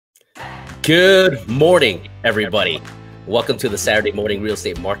Good morning, everybody. Welcome to the Saturday Morning Real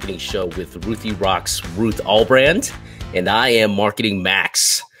Estate Marketing Show with RuthieRocks Ruth Allbrand, and I am Marketing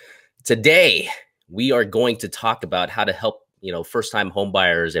Max. Today, we are going to talk about how to help first-time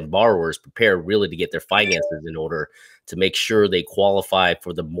homebuyers and borrowers prepare really to get their finances in order to make sure they qualify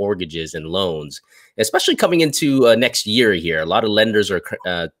for the mortgages and loans, especially coming into next year here. A lot of lenders are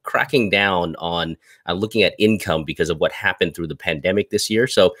cracking down on looking at income because of what happened through the pandemic this year.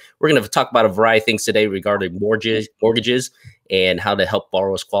 So we're going to talk about a variety of things today regarding mortgages and how to help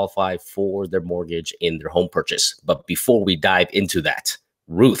borrowers qualify for their mortgage in their home purchase. But before we dive into that,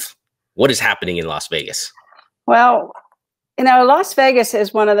 Ruth, what is happening in Las Vegas? Well, Las Vegas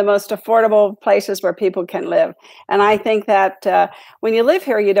is one of the most affordable places where people can live. And I think that when you live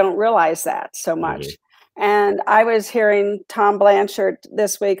here, you don't realize that so much. Mm-hmm. And I was hearing Tom Blanchard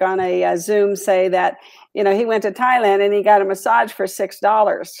this week on a Zoom say that, he went to Thailand and he got a massage for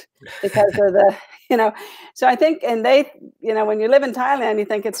 $6 because of the, so I think, and they, when you live in Thailand, you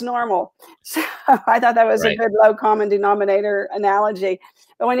think it's normal. So I thought that was a good low common denominator analogy.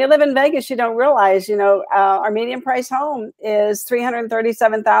 But when you live in Vegas, you don't realize, our median price home is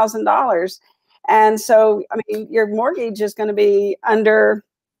 $337,000. And so, I mean, your mortgage is going to be under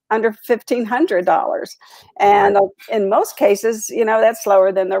 $1,500. And in most cases, that's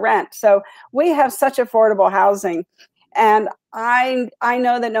lower than the rent. So we have such affordable housing. And I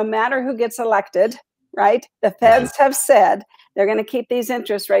know that no matter who gets elected, right, the feds have said they're going to keep these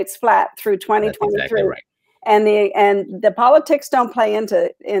interest rates flat through 2023. That's exactly right. And the politics don't play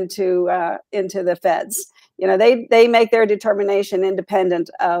into the feds. They make their determination independent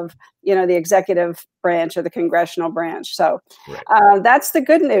of the executive branch or the congressional branch. So that's the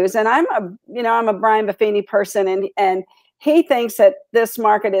good news. And I'm a Brian Buffini person, and he thinks that this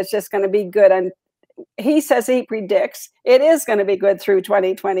market is just going to be good. And he says he predicts it is going to be good through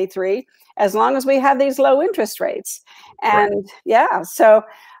 2023 as long as we have these low interest rates. And so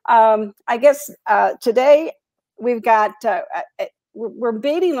I guess today we've got we're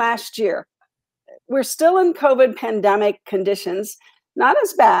beating last year. We're still in COVID pandemic conditions, not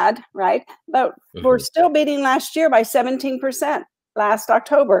as bad, right? But we're still beating last year by 17% last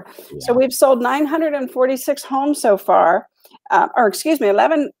October. Yeah. So we've sold 946 homes so far,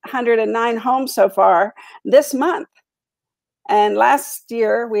 1,109 homes so far this month. And last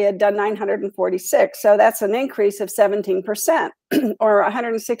year we had done 946. So that's an increase of 17% or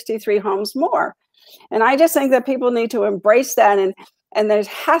 163 homes more. And I just think that people need to embrace that. And there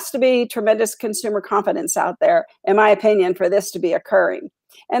has to be tremendous consumer confidence out there, in my opinion, for this to be occurring.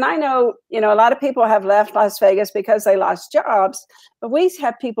 And I know, a lot of people have left Las Vegas because they lost jobs, but we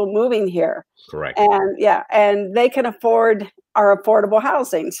have people moving here. Correct. And and they can afford our affordable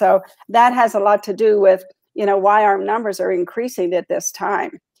housing. So that has a lot to do with, why our numbers are increasing at this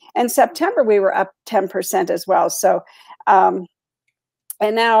time. And September, we were up 10% as well. So, and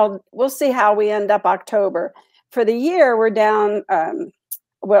now we'll see how we end up October. For the year, we're down,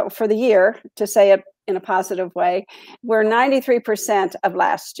 for the year, to say it in a positive way, we're 93% of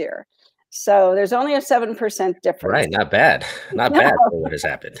last year. So there's only a 7% difference. Right, not bad. Not bad for what has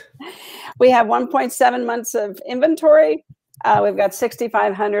happened. We have 1.7 months of inventory. We've got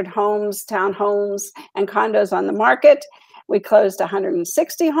 6,500 homes, townhomes, and condos on the market. We closed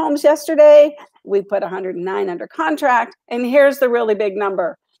 160 homes yesterday. We put 109 under contract. And here's the really big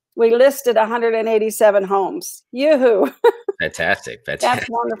number. We listed 187 homes. Yoo-hoo. Fantastic. That's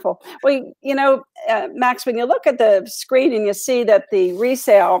wonderful. Well, Max, when you look at the screen and you see that the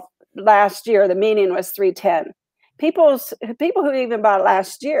resale last year, the median was 310. People who even bought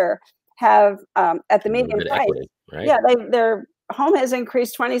last year have at the median price, equity, right? Their home has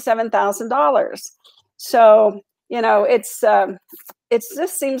increased $27,000. So, it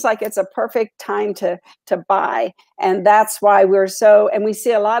just seems like it's a perfect time to buy. And that's why we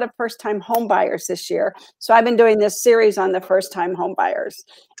see a lot of first-time home buyers this year. So I've been doing this series on the first-time home buyers.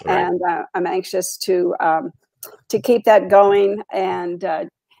 Right. And I'm anxious to keep that going. And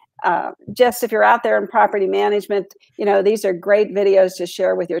just if you're out there in property management, these are great videos to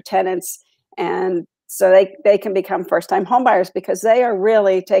share with your tenants. And so they can become first-time home buyers because they are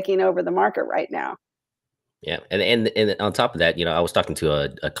really taking over the market right now. Yeah. And on top of that, I was talking to a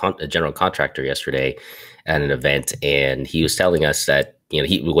general contractor yesterday at an event, and he was telling us that,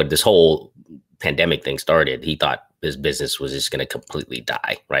 when this whole pandemic thing started, he thought his business was just going to completely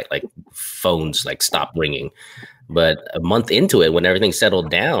die, right? Like phones stopped ringing. But a month into it, when everything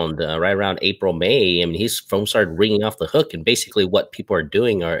settled down, right around April, May, his phone started ringing off the hook. And basically what people are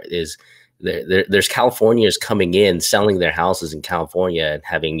doing is there's Californians coming in, selling their houses in California and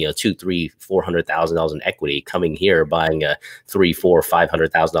having, you know, $200,000, $300,000, $400,000 in equity, coming here, buying a $300,000,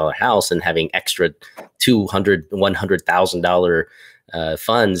 $400,000, $500,000 house and having extra $200,000, $100,000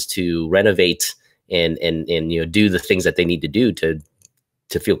 funds to renovate and you know, do the things that they need to do to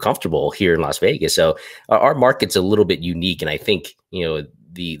feel comfortable here in Las Vegas. So our market's a little bit unique, and I think, you know,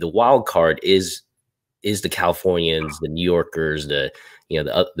 the wild card is the Californians, the New Yorkers, the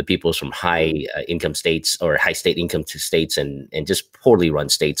people from high income states or high state income to states and just poorly run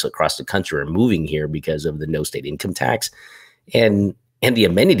states across the country are moving here because of the no state income tax and the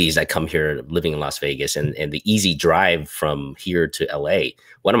amenities that come here living in Las Vegas and the easy drive from here to LA.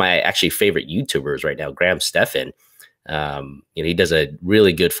 One of my actually favorite YouTubers right now, Graham Stephan, you know, he does a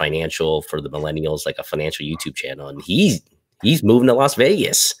really good financial for the millennials, like a financial YouTube channel, and he's moving to Las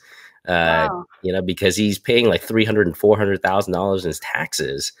Vegas. Wow. You know, because he's paying like $300,000 and $400,000 in his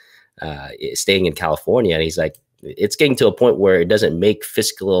taxes, staying in California. And he's like, it's getting to a point where it doesn't make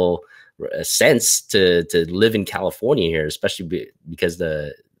fiscal sense to live in California here, especially because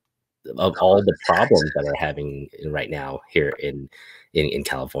of all the problems that are having right now here in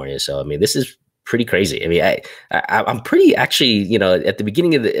California. So, I mean, this is pretty crazy. I mean, I'm pretty actually, you know, at the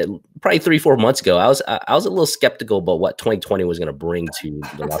beginning of probably 3-4 months ago, I was a little skeptical about what 2020 was going to bring to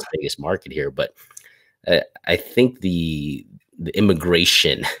the Las Vegas market here. But I think the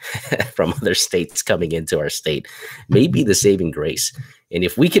immigration from other states coming into our state may be the saving grace. And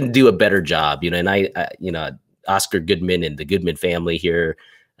if we can do a better job, you know, and you know, Oscar Goodman and the Goodman family here,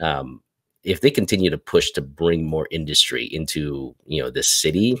 if they continue to push to bring more industry into, you know, this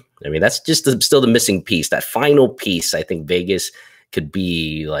city, I mean, that's just still the missing piece. That final piece, I think Vegas could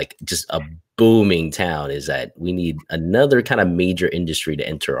be like just a booming town, is that we need another kind of major industry to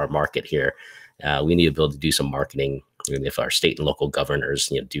enter our market here. We need to be able to do some marketing. And if our state and local governors,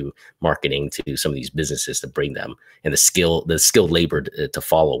 you know, do marketing to some of these businesses to bring them and the skilled labor to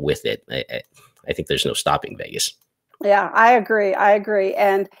follow with it, I think there's no stopping Vegas. Yeah, I agree.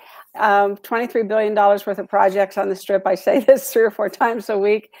 And $23 billion worth of projects on the Strip. I say this 3 or 4 times a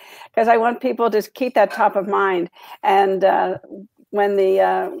week because I want people to keep that top of mind. And when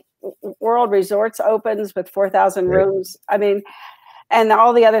the World Resorts opens with 4,000 rooms, I mean, and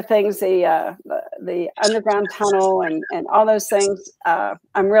all the other things, the underground tunnel and all those things,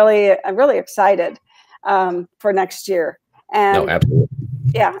 I'm really excited for next year. And no, absolutely.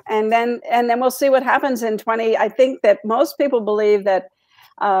 Yeah, and then we'll see what happens in 20. I think that most people believe that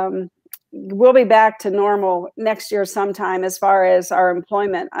we'll be back to normal next year sometime as far as our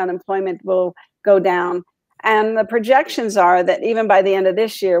unemployment will go down. And the projections are that even by the end of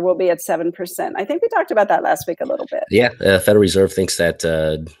this year, we'll be at 7%. I think we talked about that last week a little bit. Yeah, Federal Reserve thinks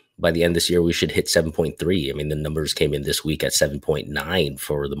that by the end of this year, we should hit 7.3. I mean, the numbers came in this week at 7.9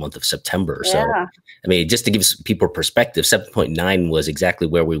 for the month of September. Yeah. So, I mean, just to give people perspective, 7.9 was exactly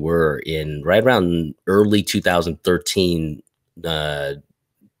where we were in right around early 2013.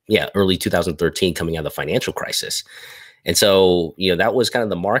 Early 2013, coming out of the financial crisis. And so, you know, that was kind of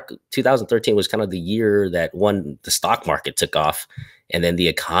the mark. 2013 was kind of the year that the stock market took off, and then the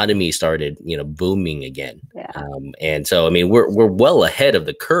economy started, you know, booming again. Yeah. And so, I mean, we're well ahead of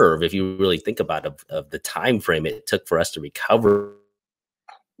the curve if you really think about of the time frame it took for us to recover.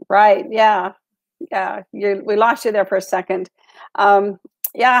 Right. Yeah. Yeah. We lost you there for a second.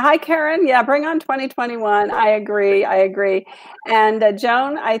 Yeah. Hi, Karen. Yeah. Bring on 2021. I agree. And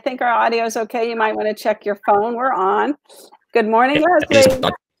Joan, I think our audio is okay. You might want to check your phone. We're on. Good morning, Leslie.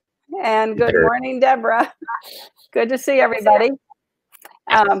 And good morning, Deborah. Good to see everybody.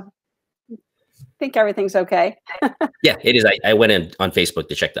 I think everything's okay. Yeah, it is. I went in on Facebook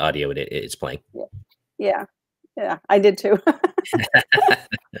to check the audio, and it's playing. Yeah. Yeah. I did too.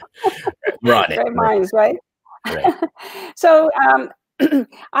 We're on it. Great minds, right? Right. So,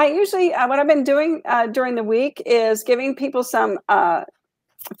 I usually, what I've been doing during the week is giving people some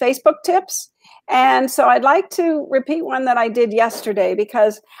Facebook tips. And so I'd like to repeat one that I did yesterday,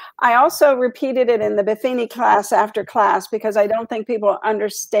 because I also repeated it in the Buffini class after class, because I don't think people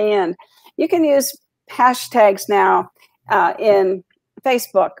understand. You can use hashtags now in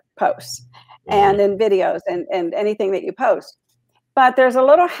Facebook posts and in videos and anything that you post. But there's a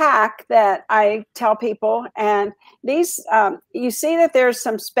little hack that I tell people, and these, you see that there's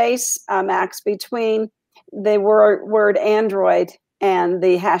some space, Max, between the word Android and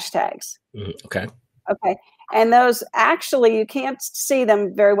the hashtags. Okay. Okay. And those actually, you can't see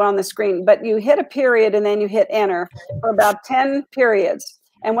them very well on the screen, but you hit a period and then you hit enter for about 10 periods.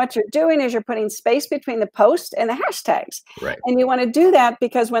 And what you're doing is you're putting space between the post and the hashtags. Right. And you want to do that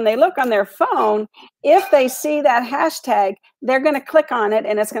because when they look on their phone, if they see that hashtag, they're going to click on it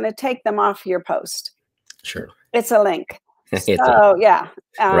and it's going to take them off your post. Sure. It's a link. So, yeah.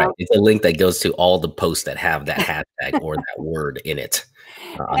 Right. It's a link that goes to all the posts that have that hashtag or that word in it.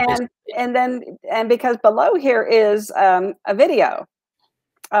 And because below here is a video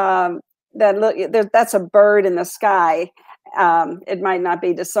that's a bird in the sky. It might not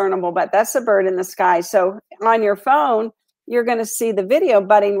be discernible, but that's a bird in the sky. So on your phone, you're going to see the video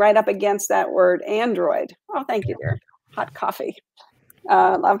butting right up against that word Android. Oh, thank you, dear. Hot coffee.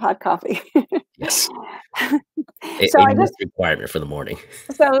 Love hot coffee. Yes. So I just requirement for the morning.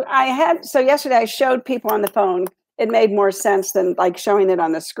 So yesterday I showed people on the phone. It made more sense than like showing it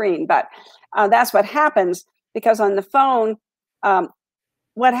on the screen, but that's what happens because on the phone,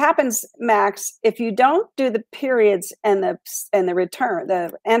 what happens, Max, if you don't do the periods and the return,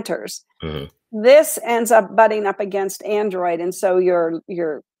 the enters, this ends up butting up against Android, and so your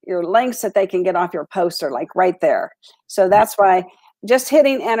links that they can get off your post are like right there. So that's why just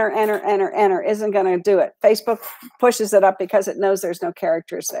hitting enter isn't going to do it. Facebook pushes it up because it knows there's no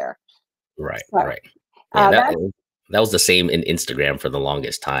characters there. Right, so, right. Yeah, that was the same in Instagram for the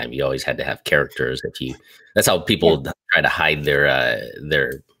longest time. You always had to have characters. That's how people try to hide their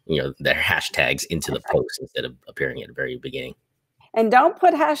hashtags into the post instead of appearing at the very beginning. And don't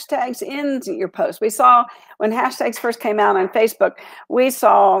put hashtags into your post. We saw when hashtags first came out on Facebook, we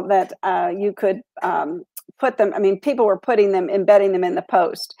saw that you could put them. I mean, people were putting them, embedding them in the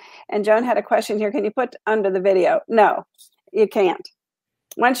post. And Joan had a question here. Can you put under the video? No, you can't.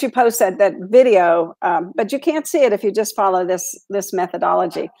 Once you post that video, but you can't see it if you just follow this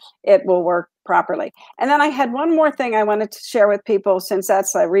methodology, it will work properly. And then I had one more thing I wanted to share with people, since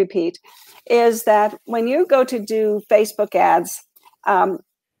that's a repeat, is that when you go to do Facebook ads,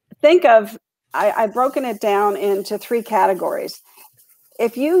 think of, I've broken it down into 3 categories.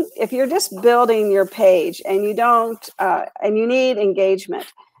 If you're just building your page and you don't, and you need engagement,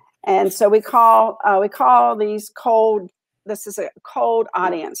 and so we call these cold. This is a cold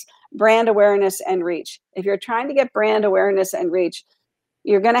audience, brand awareness and reach. If you're trying to get brand awareness and reach,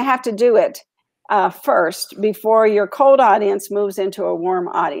 you're going to have to do it first before your cold audience moves into a warm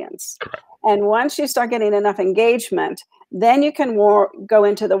audience. And once you start getting enough engagement, then you can go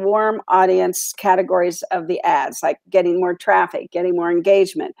into the warm audience categories of the ads, like getting more traffic, getting more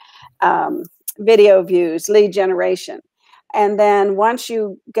engagement, video views, lead generation. And then once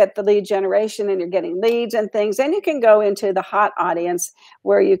you get the lead generation and you're getting leads and things, then you can go into the hot audience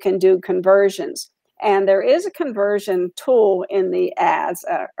where you can do conversions. And there is a conversion tool in the ads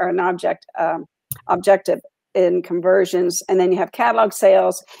or an objective in conversions. And then you have catalog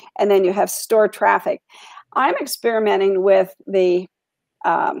sales, and then you have store traffic. I'm experimenting with the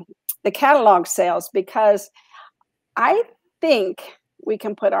catalog sales because I think we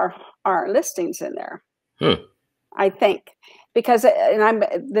can put our listings in there. I think, because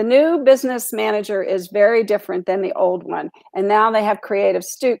the new business manager is very different than the old one. And now they have Creator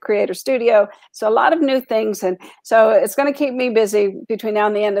Studio. So a lot of new things. And so it's going to keep me busy between now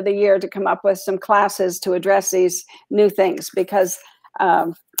and the end of the year to come up with some classes to address these new things, because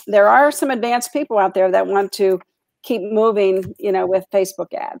there are some advanced people out there that want to keep moving, with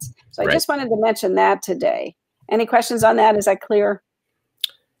Facebook ads. So I just wanted to mention that today. Any questions on that? Is that clear?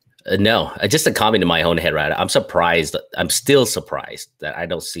 No, just a comment in my own head, right? I'm still surprised that I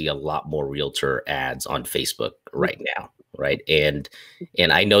don't see a lot more realtor ads on Facebook right now, right? And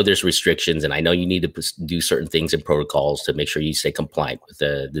I know there's restrictions, and I know you need to do certain things and protocols to make sure you stay compliant with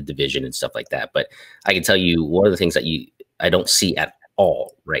the division and stuff like that. But I can tell you, one of the things that I don't see at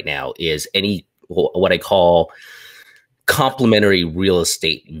all right now is any what I call complimentary real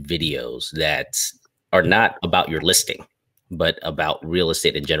estate videos that are not about your listing, but about real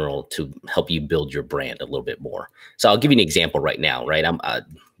estate in general to help you build your brand a little bit more. So I'll give you an example right now, right?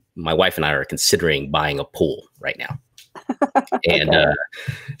 My wife and I are considering buying a pool right now. And okay.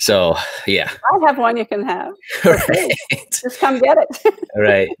 So, yeah. I have one you can have. Right. Just come get it.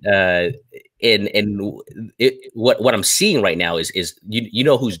 Right. What I'm seeing right now is you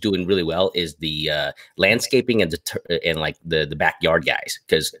know who's doing really well is the landscaping and like the backyard guys.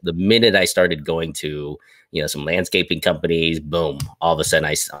 Because the minute I started going to some landscaping companies, boom, all of a sudden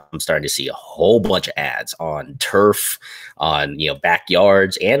I'm starting to see a whole bunch of ads on turf, on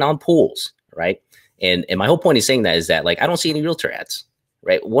backyards, and on pools, right? And my whole point is saying that is that, like, I don't see any realtor ads,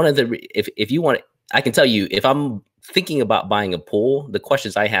 right? One of the if you want, I can tell you, if I'm thinking about buying a pool, the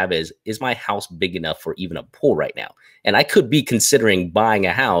questions I have is my house big enough for even a pool right now? And I could be considering buying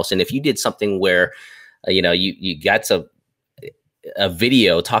a house. And if you did something where you got some, a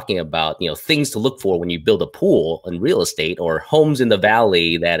video talking about, things to look for when you build a pool in real estate or homes in the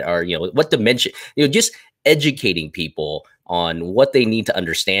valley that are, what dimension, just educating people on what they need to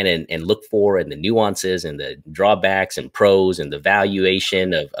understand and look for, and the nuances and the drawbacks and pros and the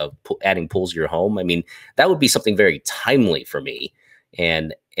valuation of adding pools to your home. I mean, that would be something very timely for me,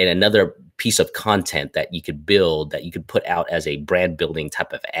 and another piece of content that you could build, that you could put out as a brand building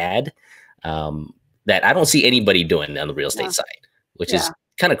type of ad, that I don't see anybody doing on the real estate side, which is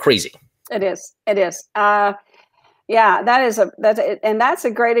kind of crazy. It is. It is. Yeah, that's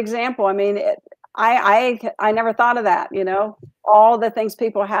a great example. I mean, I never thought of that, all the things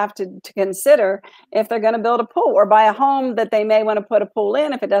people have to consider if they're going to build a pool or buy a home that they may want to put a pool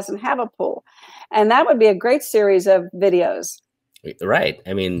in if it doesn't have a pool. And that would be a great series of videos. Right.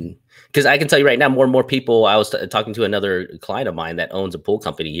 I mean, because I can tell you right now, more and more people, I was talking to another client of mine that owns a pool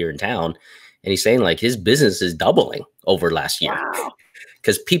company here in town, and he's saying like his business is doubling over last year. Wow.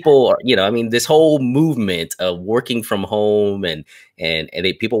 Because people are, I mean, this whole movement of working from home and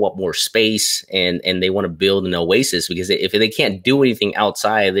people want more space, and they want to build an oasis, because if they can't do anything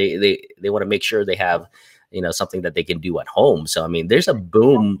outside, they want to make sure they have, something that they can do at home. So, I mean, there's a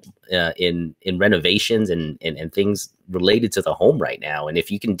boom in renovations and things related to the home right now. And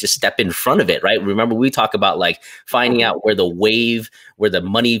if you can just step in front of it, right? Remember, we talk about like finding out where the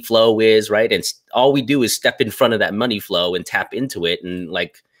money flow is, right? And all we do is step in front of that money flow and tap into it. And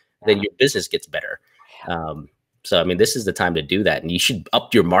then your business gets better. So, I mean, this is the time to do that, and you should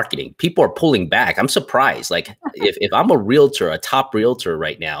up your marketing. People are pulling back. I'm surprised. Like if I'm a realtor, a top realtor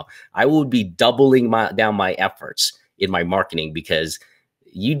right now, I would be doubling down my efforts in my marketing, because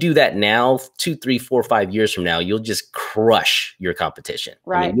you do that now, 2, 3, 4, 5 years from now, you'll just crush your competition.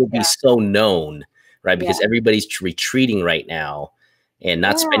 Right. I mean, you'll be so known, right? Because everybody's retreating right now and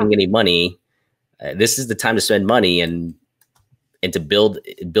not spending any money. This is the time to spend money and to build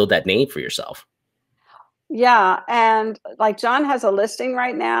that name for yourself. Yeah. And like John has a listing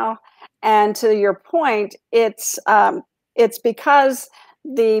right now. And to your point, it's because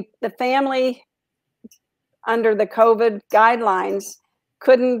the family under the COVID guidelines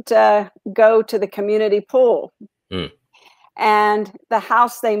couldn't go to the community pool. And the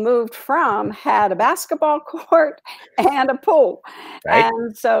house they moved from had a basketball court and a pool. Right.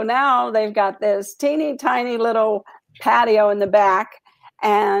 And so now they've got this teeny tiny little patio in the back,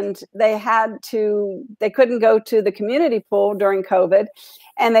 and they couldn't go to the community pool during COVID.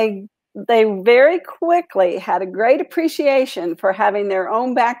 And they very quickly had a great appreciation for having their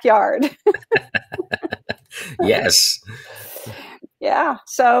own backyard. Yes. Yeah.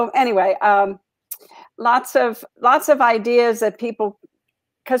 So anyway, lots of ideas that people,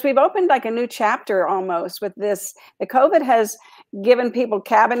 because we've opened like a new chapter almost with this. The COVID has given people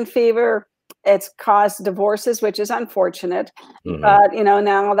cabin fever. It's caused divorces, which is unfortunate. But,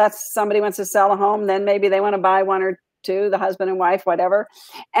 now that's somebody wants to sell a home, then maybe they want to buy one or two, the husband and wife, whatever.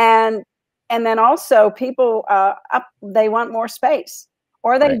 And then also people, they want more space,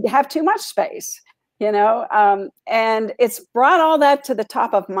 or they have too much space, and it's brought all that to the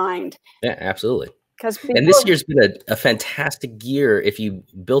top of mind. Yeah, absolutely. And this year's been a fantastic year if you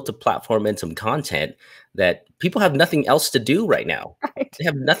built a platform and some content that people have nothing else to do right now. Right. They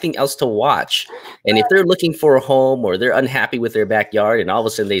have nothing else to watch. And if they're looking for a home, or they're unhappy with their backyard, and all of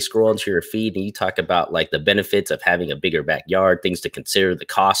a sudden they scroll into your feed and you talk about like the benefits of having a bigger backyard, things to consider, the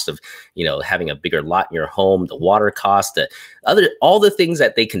cost of, having a bigger lot in your home, the water cost, all the things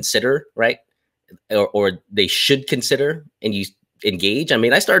that they consider, right? Or they should consider, and you engage. I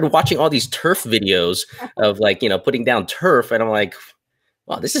mean, I started watching all these turf videos of putting down turf, and I'm like,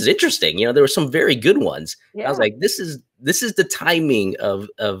 wow, this is interesting. There were some very good ones. Yeah. I was like, this is the timing of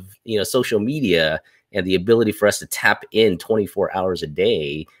social media and the ability for us to tap in 24 hours a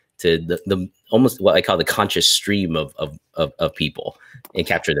day to the almost what I call the conscious stream of people and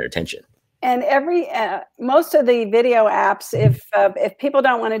capture their attention. And most of the video apps, if people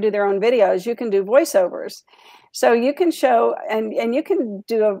don't want to do their own videos, you can do voiceovers. So you can show, and you can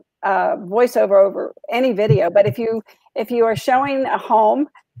do a voiceover over any video. But if you are showing a home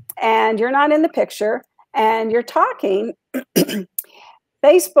and you're not in the picture and you're talking,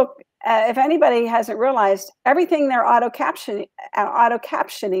 Facebook, if anybody hasn't realized, everything they're auto captioning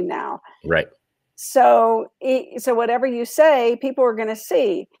now. Right. So whatever you say, people are going to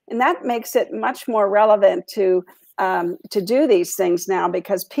see, and that makes it much more relevant to do these things now,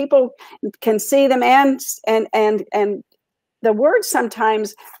 because people can see them, and the words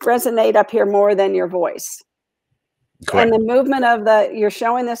sometimes resonate up here more than your voice. And the movement of you're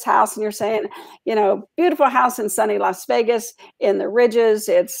showing this house and you're saying, you know, beautiful house in sunny Las Vegas in the ridges.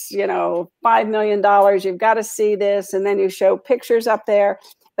 It's, you know, $5 million. You've got to see this. And then you show pictures up there.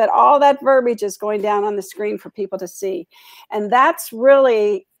 But all that verbiage is going down on the screen for people to see. And that's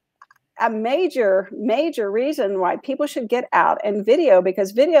really a major, major reason why people should get out and video,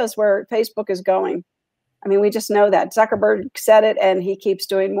 because video is where Facebook is going. I mean, we just know that. Zuckerberg said it, and he keeps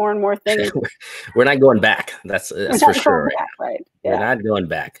doing more and more things. We're not going back. That's for sure. Back, right? We're not going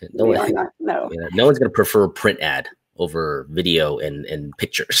back. No, no. No one's going to prefer a print ad over video and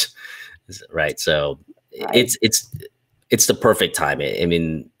pictures, right? So it's the perfect time. I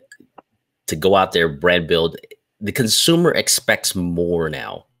mean, to go out there, brand build. The consumer expects more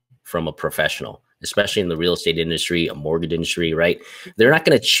now from a professional, especially in the real estate industry, a mortgage industry, right? They're not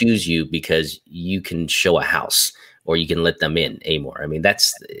going to choose you because you can show a house or you can let them in anymore. I mean,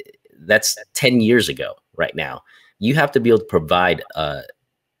 that's 10 years ago right now. You have to be able to provide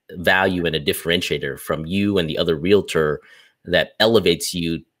value and a differentiator from you and the other realtor that elevates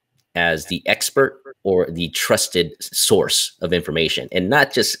you as the expert or the trusted source of information, and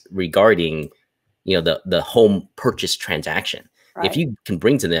not just regarding, you know, the home purchase transaction. Right. If you can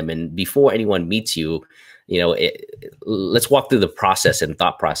bring to them, and before anyone meets you, you know, let's walk through the process and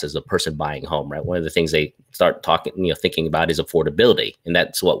thought process of the person buying a home, right? One of the things they start talking, you know, thinking about is affordability. And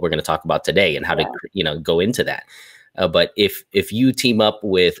that's what we're going to talk about today and how to, you know, go into that. But if you team up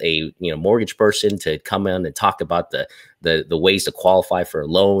with a, you know, mortgage person to come in and talk about the ways to qualify for a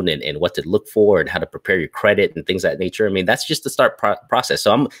loan and what to look for and how to prepare your credit and things of that nature, I mean, that's just the start process.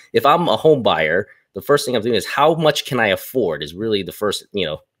 So if I'm a home buyer, the first thing I'm doing is how much can I afford is really the first, you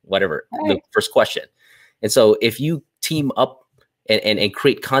know, whatever, the first question. And so if you team up and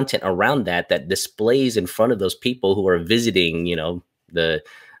create content around that displays in front of those people who are visiting, you know, the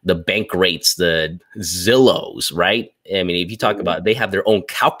bank rates, the Zillows, right? I mean, if you talk about, they have their own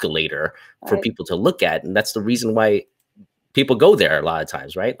calculator for people to look at. And that's the reason why people go there a lot of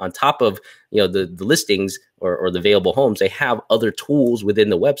times, right? On top of, you know, the listings or the available homes, they have other tools within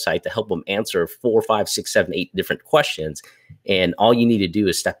the website to help them answer 4, 5, 6, 7, 8 different questions. And all you need to do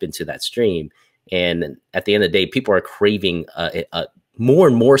is step into that stream. And at the end of the day, people are craving more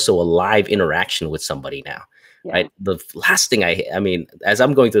and more so a live interaction with somebody now. Yeah. Right. The last thing I mean, as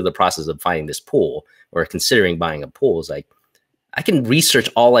I'm going through the process of finding this pool or considering buying a pool, is like, I can research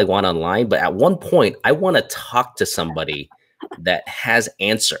all I want online, but at one point I want to talk to somebody that has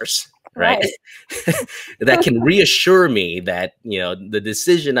answers, right? That can reassure me that, you know, the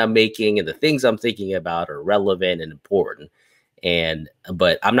decision I'm making and the things I'm thinking about are relevant and important.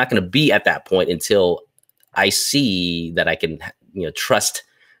 But I'm not going to be at that point until I see that I can, you know, trust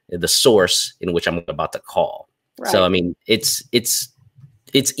the source in which I'm about to call. Right. So, I mean, it's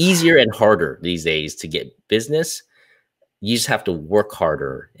easier and harder these days to get business. You just have to work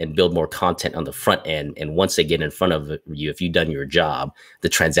harder and build more content on the front end. And once they get in front of you, if you've done your job, the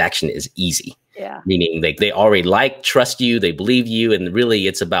transaction is easy. Yeah. Meaning they already trust you, they believe you, and really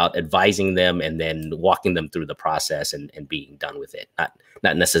it's about advising them and then walking them through the process and being done with it.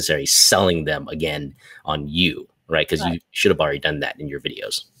 Not necessarily selling them again on you, right? Because you should have already done that in your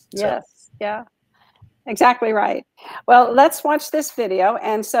videos. Yes. So. Yeah. Exactly right. Well, let's watch this video.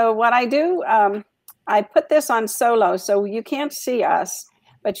 And so what I do, I put this on solo, so you can't see us,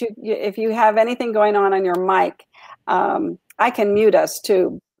 but if you have anything going on your mic, I can mute us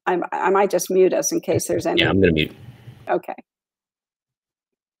too. I might just mute us in case there's any. Yeah, I'm going to mute. Okay.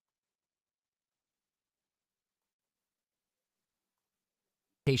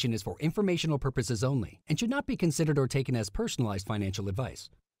 Is for informational purposes only and should not be considered or taken as personalized financial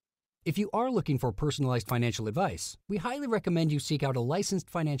advice. If you are looking for personalized financial advice, we highly recommend you seek out a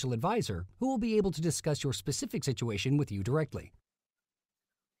licensed financial advisor who will be able to discuss your specific situation with you directly.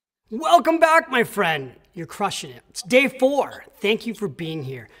 Welcome back, my friend. You're crushing it. It's day 4. Thank you for being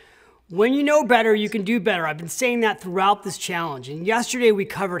here. When you know better, you can do better. I've been saying that throughout this challenge. And yesterday we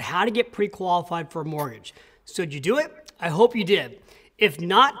covered how to get pre-qualified for a mortgage. So did you do it? I hope you did. If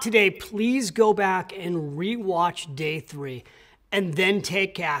not today, please go back and re-watch day 3. And then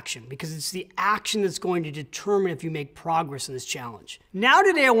take action, because it's the action that's going to determine if you make progress in this challenge. Now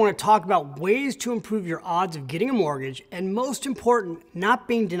today I want to talk about ways to improve your odds of getting a mortgage, and most important, not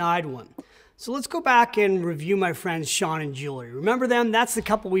being denied one. So let's go back and review my friends Sean and Julie. Remember them? That's the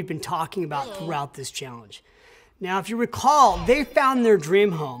couple we've been talking about throughout this challenge. Now if you recall, they found their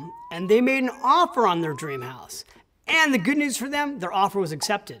dream home and they made an offer on their dream house. And the good news for them, their offer was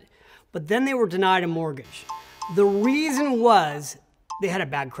accepted. But then they were denied a mortgage. The reason was they had a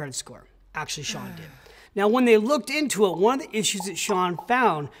bad credit score. Actually, Sean did. Now, when they looked into it, one of the issues that Sean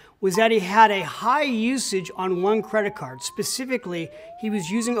found was that he had a high usage on one credit card. Specifically, he was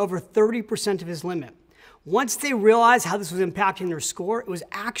using over 30% of his limit. Once they realized how this was impacting their score, it was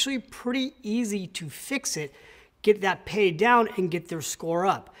actually pretty easy to fix it, get that paid down, and get their score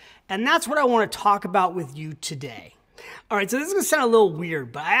up. And that's what I want to talk about with you today. All right, so this is going to sound a little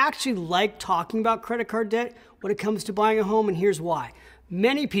weird, but I actually like talking about credit card debt when it comes to buying a home, and here's why.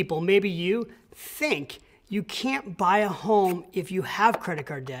 Many people, maybe you, think you can't buy a home if you have credit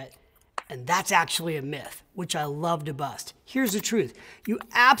card debt, and that's actually a myth, which I love to bust. Here's the truth. You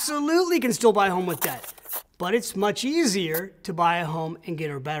absolutely can still buy a home with debt, but it's much easier to buy a home and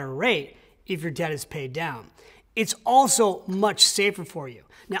get a better rate if your debt is paid down. It's also much safer for you.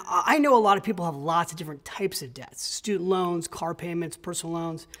 Now, I know a lot of people have lots of different types of debts, student loans, car payments, personal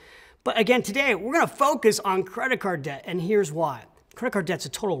loans. But again, today, we're going to focus on credit card debt, and here's why. Credit card debt's a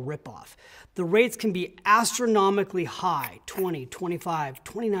total ripoff. The rates can be astronomically high, 20, 25,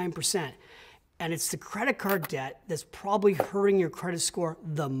 29%. And it's the credit card debt that's probably hurting your credit score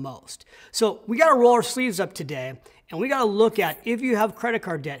the most. So we got to roll our sleeves up today, and we got to look at, if you have credit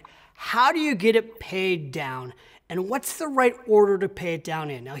card debt, how do you get it paid down? And what's the right order to pay it down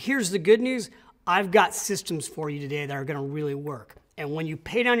in? Now, here's the good news. I've got systems for you today that are going to really work. And when you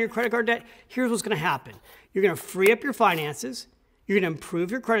pay down your credit card debt, here's what's going to happen. You're going to free up your finances. You're going to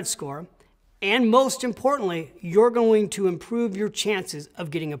improve your credit score. And most importantly, you're going to improve your chances of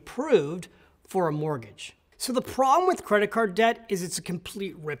getting approved for a mortgage. So the problem with credit card debt is it's a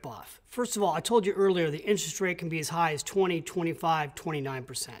complete ripoff. First of all, I told you earlier, the interest rate can be as high as 20, 25,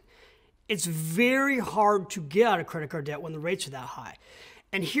 29%. It's very hard to get out of credit card debt when the rates are that high.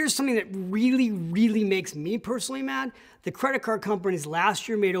 And here's something that really, really makes me personally mad. The credit card companies last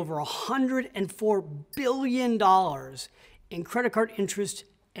year made over $104 billion in credit card interest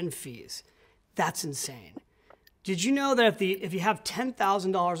and fees. That's insane. Did you know that if you have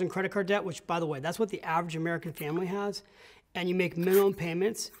 $10,000 in credit card debt, which by the way, that's what the average American family has, and you make minimum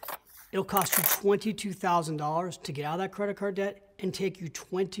payments, it'll cost you $22,000 to get out of that credit card debt and take you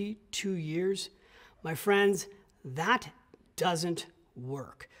 22 years? My friends, that doesn't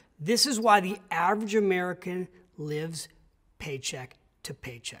work. This is why the average American lives paycheck to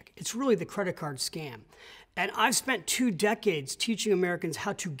paycheck. It's really the credit card scam. And I've spent 2 decades teaching Americans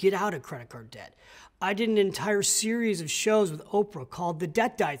how to get out of credit card debt. I did an entire series of shows with Oprah called the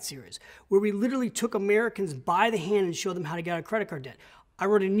Debt Diet series, where we literally took Americans by the hand and showed them how to get out of credit card debt. I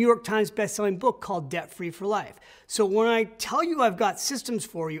wrote a New York Times bestselling book called Debt Free for Life. So when I tell you I've got systems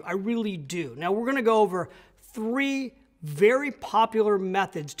for you, I really do. Now we're going to go over 3 very popular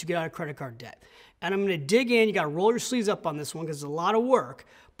methods to get out of credit card debt. And I'm going to dig in. You got to roll your sleeves up on this one because it's a lot of work,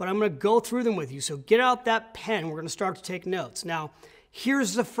 but I'm going to go through them with you. So get out that pen. We're going to start to take notes. Now,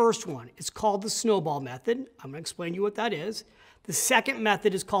 here's the first one. It's called the Snowball Method. I'm going to explain to you what that is. The second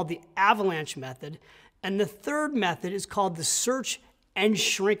method is called the Avalanche Method. And the third method is called the Search and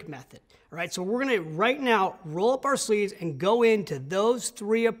Shrink Method. All right, so we're going to right now roll up our sleeves and go into those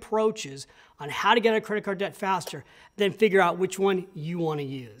 3 approaches on how to get out of credit card debt faster, then figure out which one you want to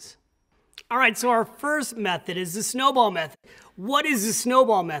use. All right, so our first method is the Snowball Method. What is the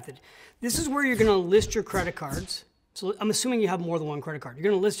Snowball Method? This is where you're going to list your credit cards. So I'm assuming you have more than one credit card. You're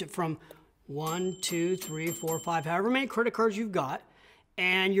going to list it from 1, 2, 3, 4, 5, however many credit cards you've got.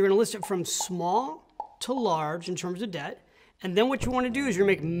 And you're going to list it from small to large in terms of debt. And then what you want to do is you're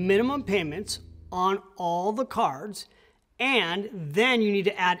going to make minimum payments on all the cards. And then you need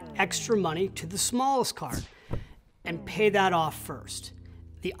to add extra money to the smallest card and pay that off first.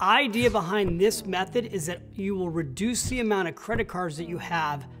 The idea behind this method is that you will reduce the amount of credit cards that you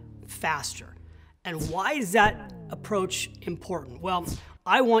have faster. And why is that approach important? Well,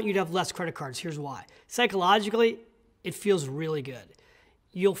 I want you to have less credit cards. Here's why. Psychologically, it feels really good.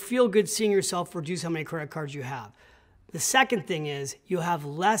 You'll feel good seeing yourself reduce how many credit cards you have. The second thing is you'll have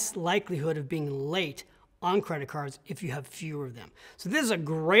less likelihood of being late on credit cards if you have fewer of them. So this is a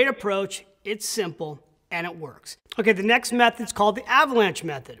great approach. It's simple and it works. Okay, the next method is called the Avalanche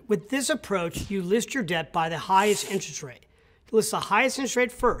Method. With this approach, you list your debt by the highest interest rate. You list the highest interest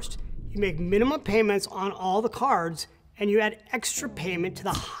rate first. You make minimum payments on all the cards and you add extra payment to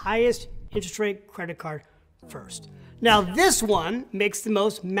the highest interest rate credit card first. Now this one makes the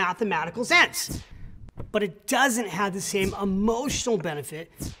most mathematical sense, but it doesn't have the same emotional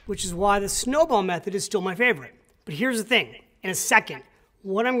benefit, which is why the Snowball Method is still my favorite. But here's the thing, in a second,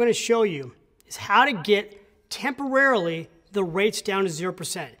 what I'm going to show you is how to get temporarily the rates down to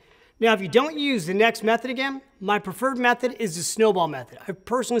 0%. Now, if you don't use the next method again, my preferred method is the Snowball Method. I've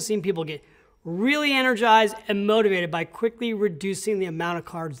personally seen people get really energized and motivated by quickly reducing the amount of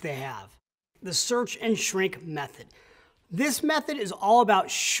cards they have. the search and shrink method. This method is all about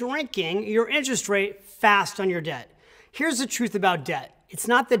shrinking your interest rate fast on your debt. Here's the truth about debt. It's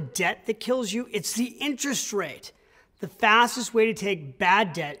not the debt that kills you, it's the interest rate. The fastest way to take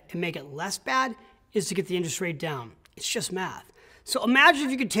bad debt and make it less bad is to get the interest rate down. It's just math. So imagine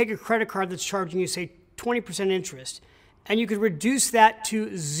if you could take a credit card that's charging you, say, 20% interest, and you could reduce that to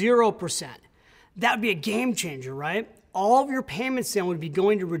 0%. That would be a game changer, right? All of your payments then would be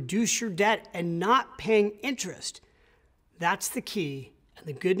going to reduce your debt and not paying interest. That's the key, and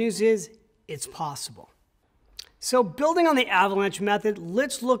the good news is it's possible. So building on the Avalanche method,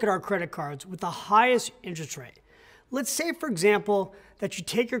 let's look at our credit cards with the highest interest rate. Let's say, for example, that you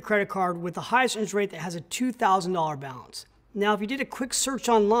take your credit card with the highest interest rate that has a $2,000 balance. Now, if you did a quick search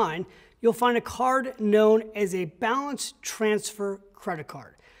online, you'll find a card known as a balance transfer credit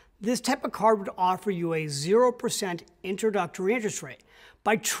card. This type of card would offer you a 0% introductory interest rate.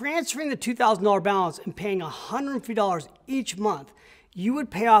 By transferring the $2,000 balance and paying $150 each month, you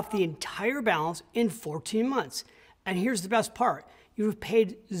would pay off the entire balance in 14 months. And here's the best part. You would have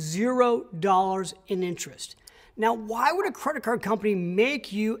paid $0 in interest. Now, why would a credit card company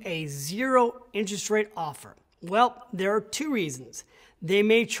make you a 0 interest rate offer? Well, there are two reasons. They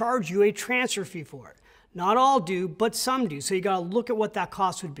may charge you a transfer fee for it. Not all do, but some do. So you got to look at what that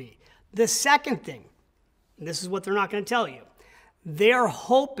cost would be. The second thing, and this is what they're not going to tell you, they are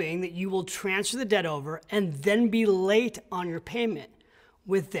hoping that you will transfer the debt over and then be late on your payment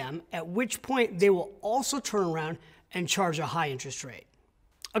with them, at which point they will also turn around and charge a high interest rate.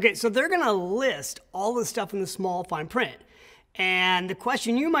 Okay, so they're going to list all the stuff in the small fine print. And the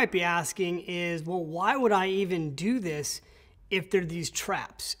question you might be asking is, well, why would I even do this if there are these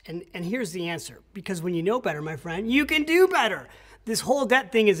traps? And here's the answer. Because when you know better, my friend, you can do better. This whole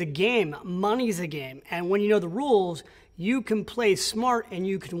debt thing is a game. Money's a game. And when you know the rules, you can play smart and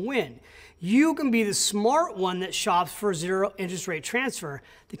you can win. You can be the smart one that shops for 0 interest rate transfer.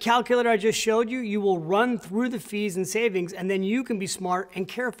 The calculator I just showed you, you will run through the fees and savings, and then you can be smart and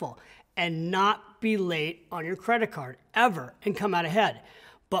careful and not be late on your credit card ever and come out ahead.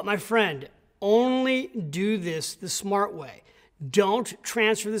 But my friend, only do this the smart way. Don't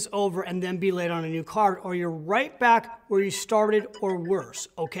transfer this over and then be late on a new card, or you're right back where you started or worse,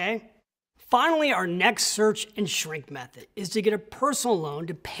 okay? Finally, our next search and shrink method is to get a personal loan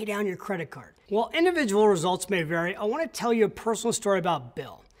to pay down your credit card. While individual results may vary, I want to tell you a personal story about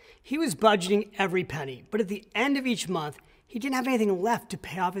Bill. He was budgeting every penny, but at the end of each month, he didn't have anything left to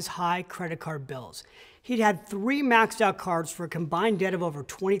pay off his high credit card bills. He'd had 3 maxed out cards for a combined debt of over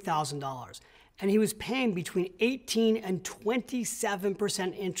 $20,000, and he was paying between 18 and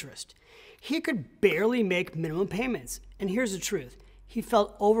 27% interest. He could barely make minimum payments, and here's the truth. He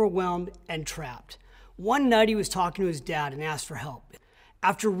felt overwhelmed and trapped. One night he was talking to his dad and asked for help.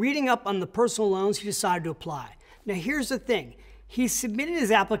 After reading up on the personal loans, he decided to apply. Now here's the thing. He submitted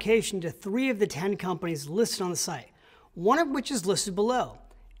his application to 3 of the 10 companies listed on the site, one of which is listed below.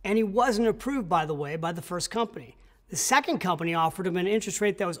 And he wasn't approved, by the way, by the first company. The second company offered him an interest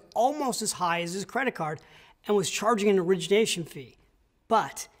rate that was almost as high as his credit card and was charging an origination fee.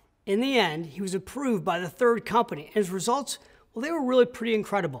 But in the end, he was approved by the third company, and his results, well, they were really pretty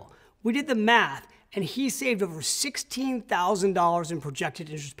incredible. We did the math, and he saved over $16,000 in projected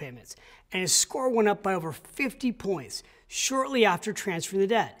interest payments, and his score went up by over 50 points shortly after transferring the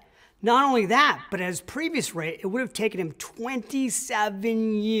debt. Not only that, but at his previous rate, it would have taken him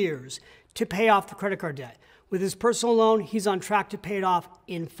 27 years to pay off the credit card debt. With his personal loan, he's on track to pay it off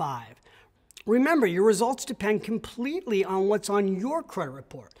in 5. Remember, your results depend completely on what's on your credit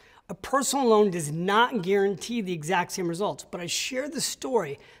report. A personal loan does not guarantee the exact same results, but I share the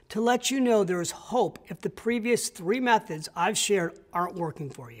story to let you know there is hope if the previous 3 methods I've shared aren't working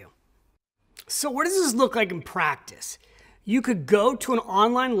for you. So what does this look like in practice? You could go to an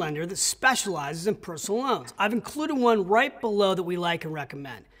online lender that specializes in personal loans. I've included one right below that we like and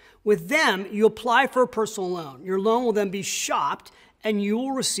recommend. With them, you apply for a personal loan. Your loan will then be shopped and you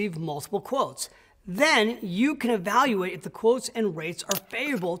will receive multiple quotes. Then you can evaluate if the quotes and rates are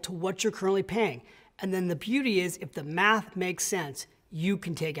favorable to what you're currently paying. And then the beauty is, if the math makes sense, you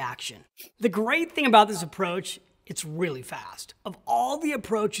can take action. The great thing about this approach, it's really fast. Of all the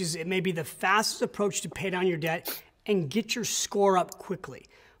approaches, it may be the fastest approach to pay down your debt and get your score up quickly.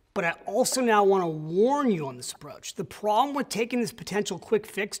 But I also now want to warn you on this approach. The problem with taking this potential quick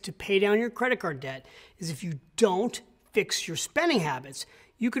fix to pay down your credit card debt is if you don't fix your spending habits,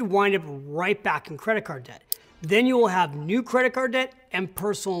 you could wind up right back in credit card debt. Then you will have new credit card debt and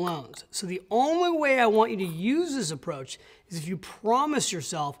personal loans. So the only way I want you to use this approach is if you promise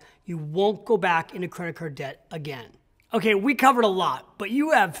yourself you won't go back into credit card debt again. Okay, we covered a lot, but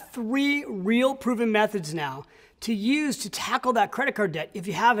you have 3 real proven methods now to use to tackle that credit card debt if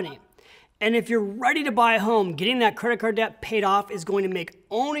you have any. And if you're ready to buy a home, getting that credit card debt paid off is going to make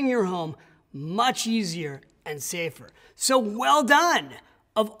owning your home much easier and safer. So well done.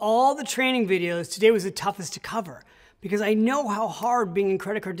 Of all the training videos, today was the toughest to cover because I know how hard being in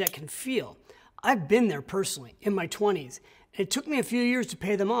credit card debt can feel. I've been there personally in my 20s, and it took me a few years to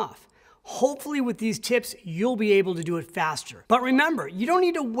pay them off. Hopefully with these tips, you'll be able to do it faster. But remember, you don't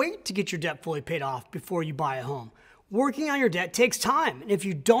need to wait to get your debt fully paid off before you buy a home. Working on your debt takes time, and if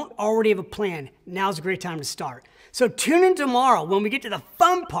you don't already have a plan, now's a great time to start. So tune in tomorrow when we get to the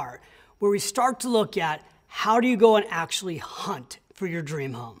fun part where we start to look at how do you go and actually hunt for your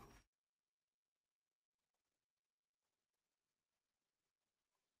dream home.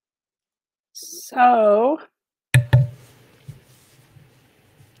 So,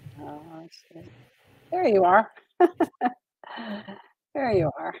 there you are. There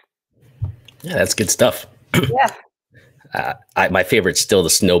you are. Yeah, that's good stuff. Yeah. My favorite's still the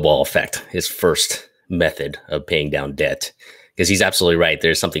snowball effect, his first method of paying down debt, because he's absolutely right.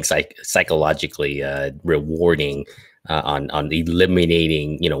 There's something psychologically rewarding on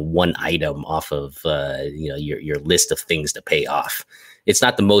eliminating, one item off of, your list of things to pay off. It's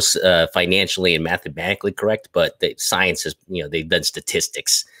not the most financially and mathematically correct, but the science is, they've done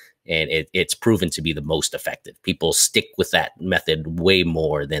statistics, and it's proven to be the most effective. People stick with that method way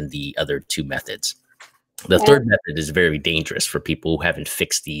more than the other 2 methods. The third method is very dangerous for people who haven't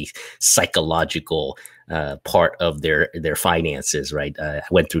fixed the psychological part of their finances, right? I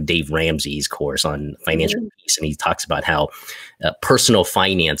went through Dave Ramsey's course on financial peace, and he talks about how personal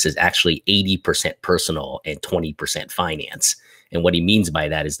finance is actually 80% personal and 20% finance. And what he means by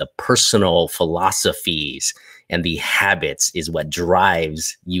that is the personal philosophies and the habits is what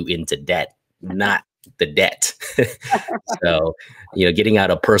drives you into debt, not the debt. So, getting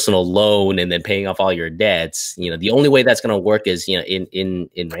out a personal loan and then paying off all your debts, the only way that's going to work is, in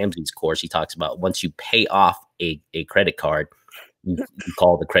Ramsey's course, he talks about once you pay off a credit card, you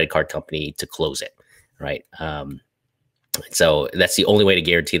call the credit card company to close it. Right. So that's the only way to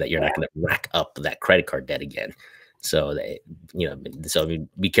guarantee that you're not going to rack up that credit card debt again. So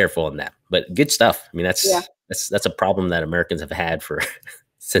be careful on that, but good stuff. I mean, that's a problem that Americans have had for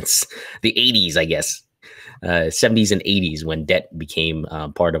since the 80s, I guess, 70s and 80s, when debt became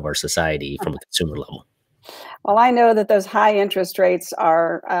part of our society from a consumer level. Well, I know that those high interest rates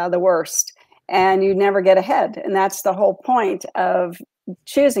are the worst, and you never get ahead. And that's the whole point of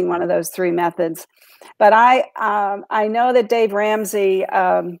choosing one of those 3 methods. But I know that Dave Ramsey,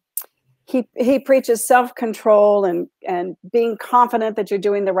 he preaches self-control and being confident that you're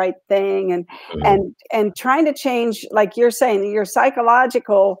doing the right thing, and trying to change, like you're saying, your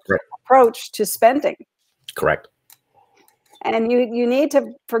psychological approach to spending. Correct. And you need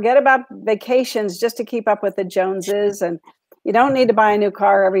to forget about vacations just to keep up with the Joneses, and you don't need to buy a new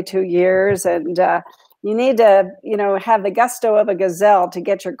car every 2 years, and you need to have the gusto of a gazelle to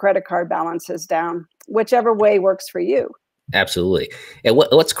get your credit card balances down, whichever way works for you. Absolutely. And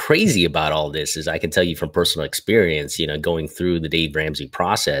what's crazy about all this is I can tell you from personal experience, going through the Dave Ramsey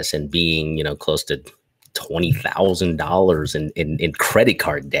process and being, close to $20,000 in credit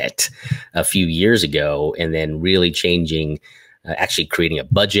card debt a few years ago, and then really changing, actually creating a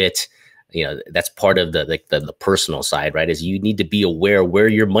budget. That's part of the personal side, right? Is you need to be aware where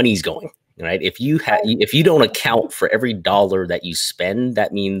your money's going, right? If you don't account for every dollar that you spend,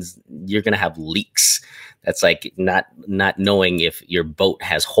 that means you're going to have leaks. That's like not knowing if your boat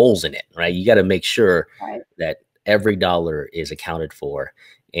has holes in it, right? You got to make sure that every dollar is accounted for,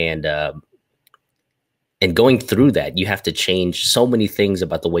 and going through that, you have to change so many things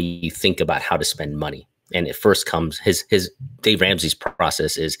about the way you think about how to spend money. And it first comes his Dave Ramsey's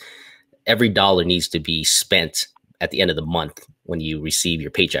process is every dollar needs to be spent at the end of the month when you receive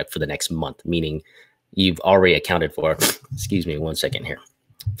your paycheck for the next month, meaning you've already accounted for. Excuse me, 1 second here.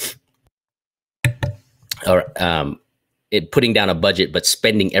 Or putting down a budget, but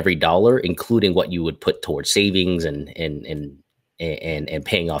spending every dollar, including what you would put towards savings and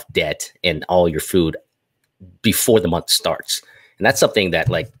paying off debt and all your food before the month starts. And that's something that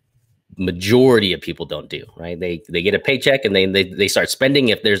like majority of people don't do, right? They get a paycheck and they start spending.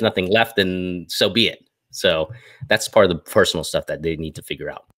 If there's nothing left, then so be it. So that's part of the personal stuff that they need to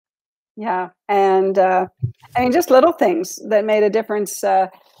figure out. Yeah. And just little things that made a difference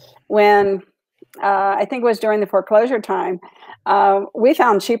when I think it was during the foreclosure time, we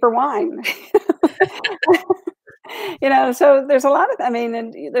found cheaper wine. You know, so there's a lot of, I mean,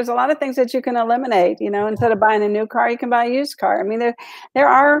 and there's a lot of things that you can eliminate, you know, instead of buying a new car, you can buy a used car. I mean, there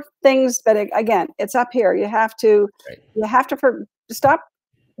are things, but again, it's up here. You have to, stop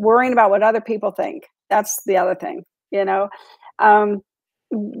worrying about what other people think. That's the other thing, you know.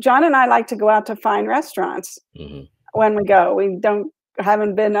 John and I like to go out to fine restaurants when we go. We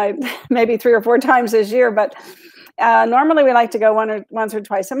haven't been maybe 3 or 4 times this year, but normally we like to go once or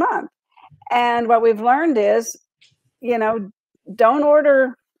twice a month. And what we've learned is, you know, don't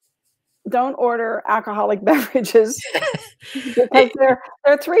order alcoholic beverages because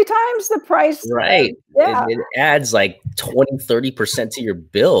they're 3 times the price. Right. Yeah. It adds like 20-30% to your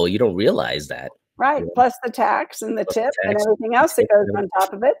bill. You don't realize that. Right. Plus the tax and the tip and everything else that goes on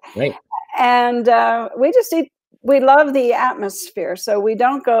top of it. Right. And we love the atmosphere. So we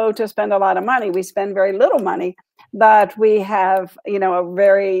don't go to spend a lot of money. We spend very little money, but we have, you know, a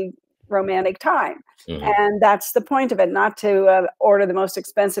very romantic time. And that's the point of it, not to order the most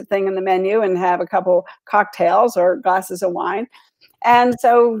expensive thing in the menu and have a couple cocktails or glasses of wine. And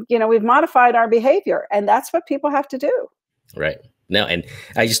so, you know, we've modified our behavior, and that's what people have to do. Right. No, and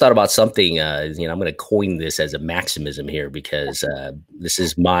I just thought about something, you know, I'm going to coin this as a maximism here because this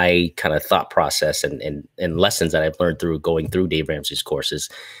is my kind of thought process and lessons that I've learned through going through Dave Ramsey's courses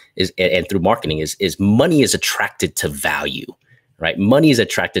and through marketing is money is attracted to value, right? Money is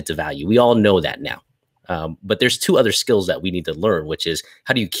attracted to value. We all know that now. But there's 2 other skills that we need to learn, which is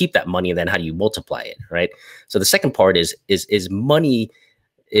how do you keep that money and then how do you multiply it, right? So the second part is money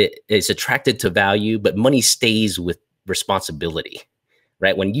is attracted to value, but money stays with responsibility,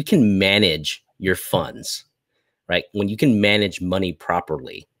 right? When you can manage your funds, right? When you can manage money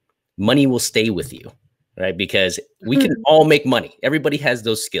properly, money will stay with you, right? Because we can all make money. Everybody has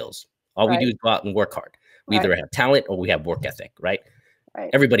those skills. All we do is go out and work hard. We either have talent or we have work ethic, right?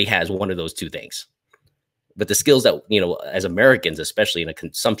 Everybody has one of those 2 things. But the skills that, you know, as Americans, especially in a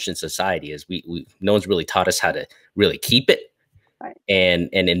consumption society, is we no one's really taught us how to really keep it.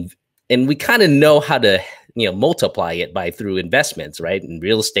 And we kind of know how to, you know, multiply it through investments, right? In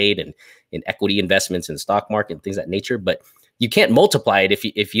real estate and in equity investments in the stock market and things of that nature. But you can't multiply it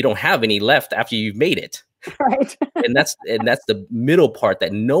if you don't have any left after you've made it. Right. and that's the middle part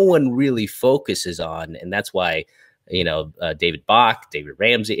that no one really focuses on. And that's why, you know, David Bach, David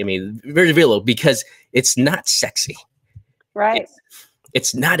Ramsey, I mean, very little, because it's not sexy. Right.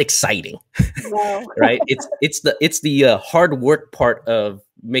 It's not exciting. No. Right. It's the hard work part of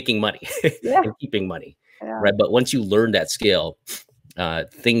making money and keeping money. Yeah. Right. But once you learn that skill,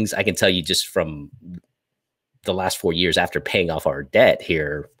 things I can tell you just from the last 4 years after paying off our debt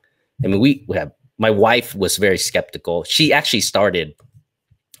here. I mean, we have, my wife was very skeptical. She actually started,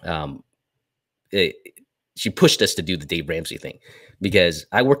 she pushed us to do the Dave Ramsey thing because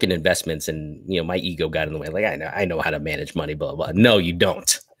I work in investments and, you know, my ego got in the way. Like, I know how to manage money, blah, blah, blah. No, you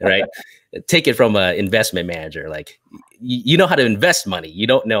don't. Right. Take it from an investment manager. Like you know how to invest money. You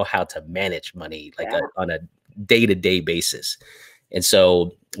don't know how to manage money like on a day-to-day basis. And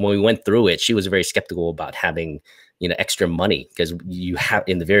so when we went through it, she was very skeptical about having, you know, extra money because you have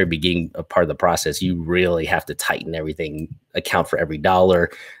in the very beginning of part of the process, you really have to tighten everything, account for every dollar,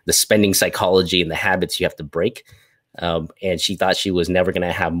 the spending psychology and the habits you have to break. And she thought she was never going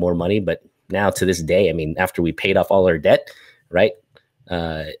to have more money. But now to this day, I mean, after we paid off all our debt, right?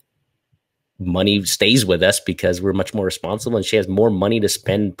 Money stays with us because we're much more responsible and she has more money to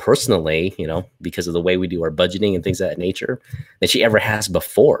spend personally, you know, because of the way we do our budgeting and things of that nature than she ever has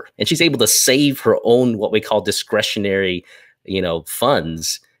before. And she's able to save her own, what we call discretionary, you know,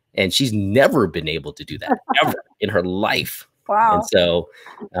 funds. And she's never been able to do that ever in her life. Wow. And so,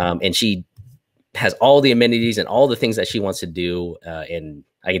 and she has all the amenities and all the things that she wants to do. And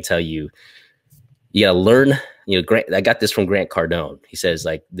I can tell you, you gotta learn, you know, Grant, I got this from Grant Cardone. He says,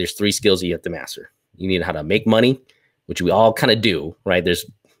 like, there's 3 skills you have to master. You need how to make money, which we all kind of do, right? There's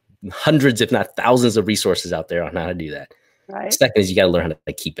hundreds, if not thousands of resources out there on how to do that. Right. Second is you got to learn how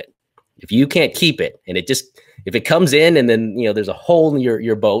to keep it. If you can't keep it and if it comes in and then, you know, there's a hole in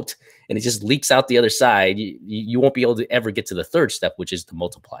your boat and it just leaks out the other side, you won't be able to ever get to the 3rd step, which is to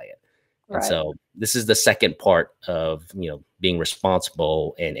multiply it. Right. And so this is the second part of, you know, being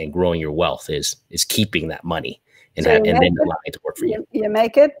responsible and growing your wealth is keeping that money and then allowing it to work for you. You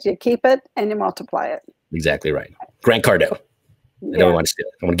make it, you keep it, and you multiply it. Exactly right. Grant Cardone. I don't want to steal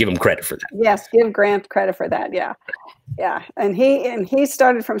it. I want to give him credit for that. Yes, give Grant credit for that. Yeah. Yeah. And he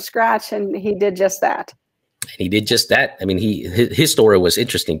started from scratch and he did just that. And he did just that. I mean, his story was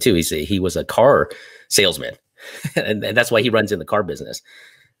interesting too. He was a car salesman and that's why he runs in the car business.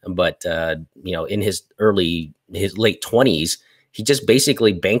 But, you know, in his late 20s, he just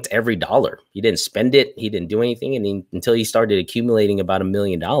basically banked every dollar. He didn't spend it. He didn't do anything. And until he started accumulating about $1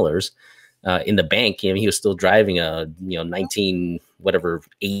 million in the bank, he was still driving a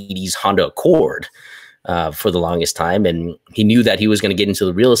 1980s Honda Accord for the longest time. And he knew that he was going to get into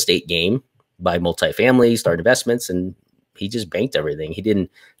the real estate game, buy multifamily, start investments, and he just banked everything. He didn't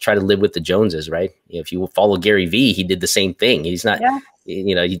try to live with the Joneses, right? If you follow Gary Vee, he did the same thing. He's not,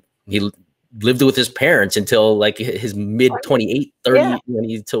 he lived with his parents until like his mid 28, 30,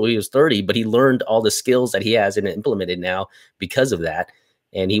 until he was 30, but he learned all the skills that he has and implemented now because of that.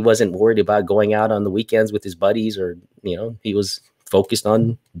 And he wasn't worried about going out on the weekends with his buddies, or, he was focused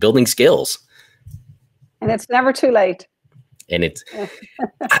on building skills. And it's never too late. And it's,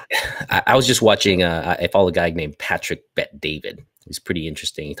 I was just watching, I follow a guy named Patrick Bet-David. He's pretty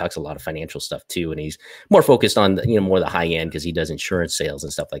interesting. He talks a lot of financial stuff too. And he's more focused on, more the high end, because he does insurance sales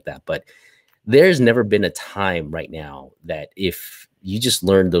and stuff like that. But there's never been a time right now that if you just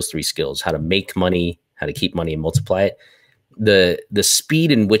learned those 3 skills, how to make money, how to keep money and multiply it, the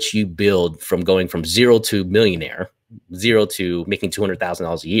speed in which you build from going from 0 to millionaire, 0 to making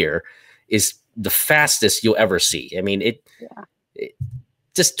 $200,000 a year is the fastest you'll ever see. I mean, it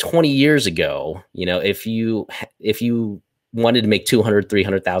just 20 years ago, if you wanted to make $200,000,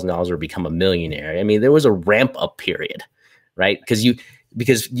 $300,000 or become a millionaire, I mean, there was a ramp up period, right? Because you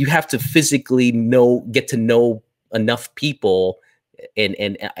have to physically get to know enough people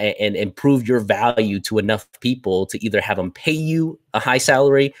and improve your value to enough people to either have them pay you a high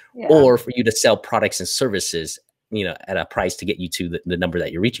salary or for you to sell products and services, at a price to get you to the number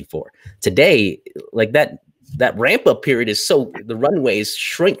that you're reaching for. Today, like that ramp up period is the runways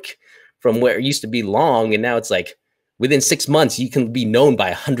shrink from where it used to be long. And now it's like within 6 months, you can be known by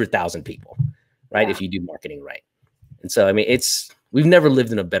 100,000 people, right? If you do marketing right. And so, I mean, we've never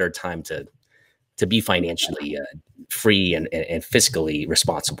lived in a better time to be financially free and fiscally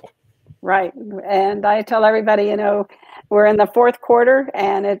responsible. Right. And I tell everybody, we're in the 4th quarter,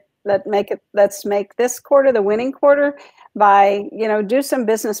 and let's make this quarter the winning quarter by, do some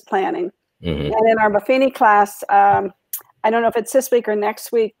business planning. And in our Buffini class, I don't know if it's this week or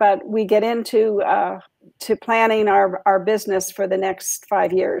next week, but we get into to planning our business for the next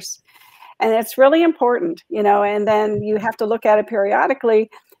 5 years. And it's really important, and then you have to look at it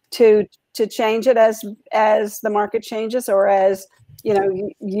periodically to change it as the market changes, or as,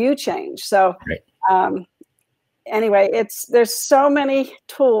 you change. So, anyway, there's so many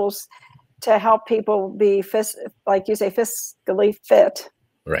tools to help people be, like you say, fiscally fit.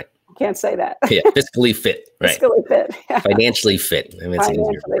 Right. Can't say that. Yeah, fiscally fit. Right. Fiscally fit. Financially fit. I mean, it's an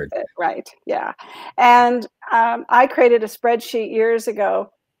easier word. Fit, right. Yeah. And I created a spreadsheet years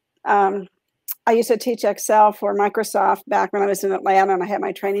ago. I used to teach Excel for Microsoft back when I was in Atlanta, and I had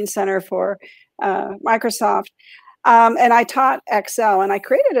my training center for Microsoft. And I taught Excel, and I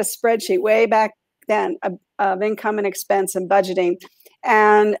created a spreadsheet way back then of income and expense and budgeting.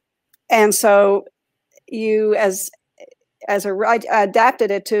 And so I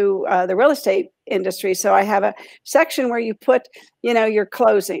adapted it to the real estate industry. So I have a section where you put, your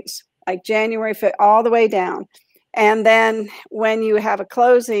closings, like January 5th, all the way down. And then when you have a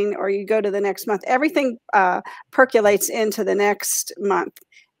closing or you go to the next month, everything percolates into the next month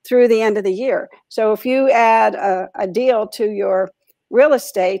through the end of the year. So if you add a deal to your real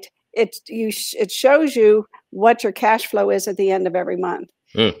estate, it shows you what your cash flow is at the end of every month.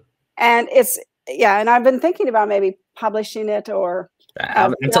 And and I've been thinking about maybe publishing it, or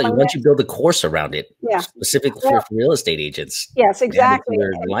I'll tell you, once you build a course around it, specifically for real estate agents. Yes, exactly.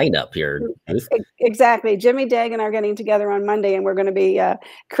 Your lineup here. Exactly. Jimmy Dagan are getting together on Monday, and we're going to be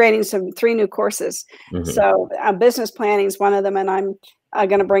creating 3 new courses. So business planning is one of them, and I'm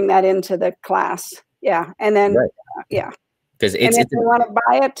going to bring that into the class. Yeah, and then because if you want to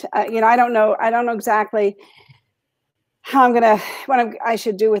buy it, I don't know exactly how what I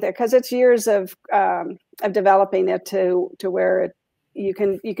should do with it, because it's years of developing it to where you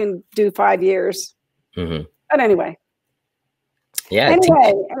can do 5 years. But anyway. Yeah.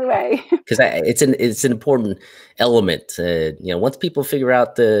 Anyway, because it's an important element. Once people figure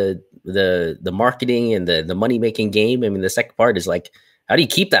out the marketing and the money making game, I mean, the second part is like, how do you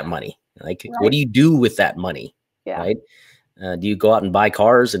keep that money? Like, what do you do with that money? Right? Do you go out and buy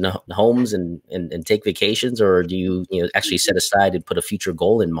cars and homes and take vacations, or do you actually set aside and put a future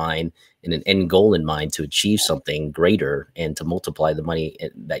goal in mind and an end goal in mind to achieve something greater and to multiply the money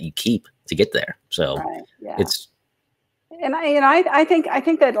that you keep to get there? So it's. And I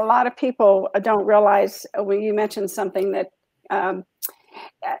think that a lot of people don't realize, when you mentioned something that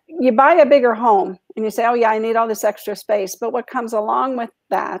you buy a bigger home and you say, oh yeah, I need all this extra space. But what comes along with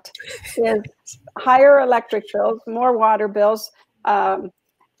that is higher electric bills, more water bills,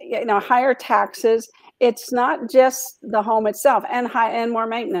 higher taxes. It's not just the home itself, and more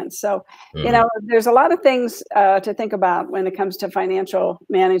maintenance. So, there's a lot of things to think about when it comes to financial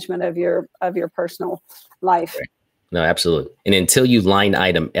management of your personal life. Right. No, absolutely. And until you line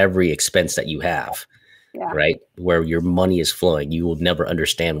item every expense that you have, right, where your money is flowing, you will never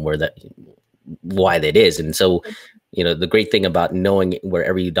understand why that is. And so, the great thing about knowing where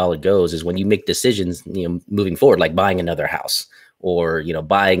every dollar goes is when you make decisions, moving forward, like buying another house, or,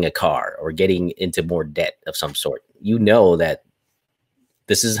 buying a car, or getting into more debt of some sort, that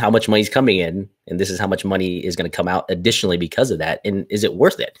this is how much money is coming in, and this is how much money is going to come out additionally because of that. And is it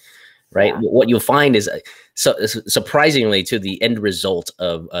worth it? Right. Yeah. What you'll find is, surprisingly, to the end result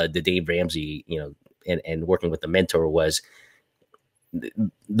of the Dave Ramsey, and working with the mentor, was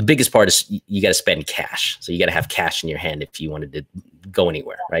the biggest part is you got to spend cash. So you got to have cash in your hand if you wanted to go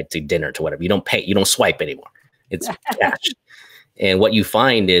anywhere, right? To dinner, to whatever. You don't pay, you don't swipe anymore. It's cash. And what you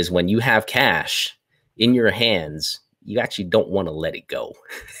find is when you have cash in your hands, you actually don't want to let it go.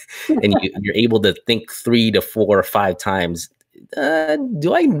 And you're able to think 3 to 4 or 5 times,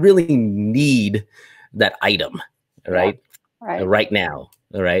 do I really need that item? Right. Yeah, right now.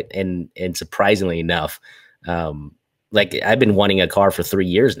 All right. And surprisingly enough, like I've been wanting a car for 3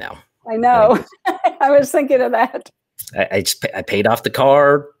 years now. I know. I was thinking of that. I paid off the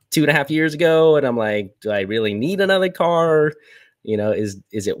car 2.5 years ago, and I'm like, do I really need another car?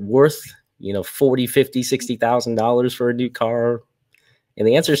 Is it worth, $40,000, $50,000, $60,000 for a new car? And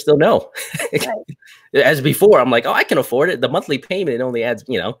the answer is still no. Right. As before, I'm like, oh, I can afford it. The monthly payment, it only adds,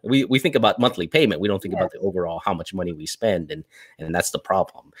 we think about monthly payment. We don't think about the overall, how much money we spend. And that's the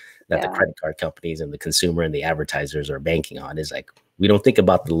problem that the credit card companies and the consumer and the advertisers are banking on, is like, we don't think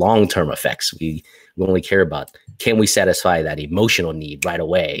about the long-term effects. We only care about, can we satisfy that emotional need right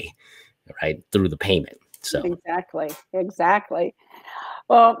away, right, through the payment. So exactly.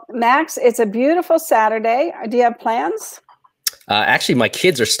 Well, Max, it's a beautiful Saturday. Do you have plans? Actually, my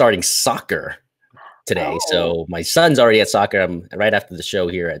kids are starting soccer today. Oh. So my son's already at soccer. I'm right after the show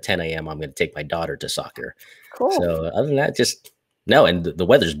here at 10 a.m. I'm going to take my daughter to soccer. Cool. So other than that, and the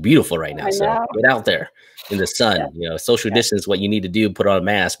weather's beautiful right now. So get out there in the sun, social distance, what you need to do, put on a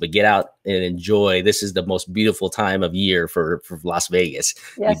mask, but get out and enjoy. This is the most beautiful time of year for Las Vegas.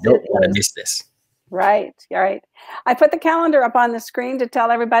 Yes, you don't want to miss this. Right. I put the calendar up on the screen to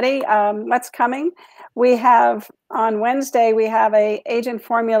tell everybody what's coming. We have on Wednesday, we have a agent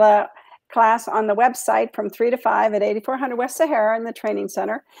formula class on the website from 3 to 5 at 8400 West Sahara in the training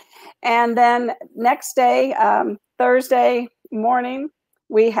center. And then next day, Thursday morning,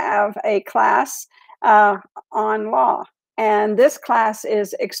 we have a class on law. And this class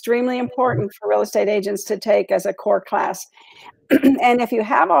is extremely important for real estate agents to take as a core class. And if you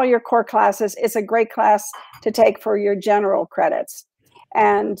have all your core classes, it's a great class to take for your general credits.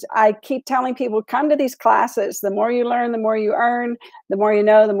 And I keep telling people, come to these classes. The more you learn, the more you earn, the more you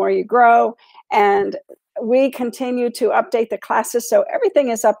know, the more you grow. And we continue to update the classes, so everything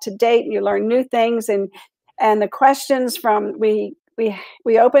is up to date. You learn new things, and the questions from we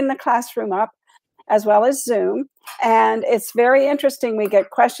open the classroom up as well as Zoom, and it's very interesting. We get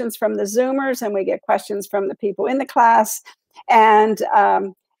questions from the Zoomers, and we get questions from the people in the class. And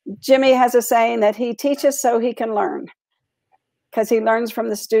Jimmy has a saying that he teaches so he can learn, because he learns from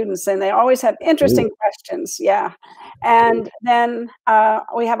the students, and they always have interesting questions. Yeah. And then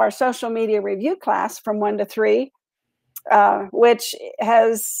we have our social media review class from 1 to 3, which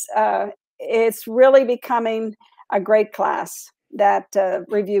has, it's really becoming a great class, that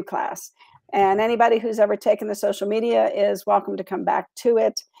review class. And anybody who's ever taken the social media is welcome to come back to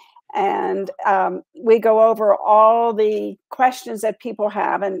it. And we go over all the questions that people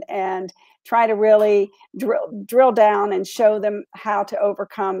have, and try to really drill down and show them how to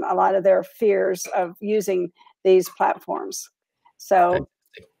overcome a lot of their fears of using these platforms. So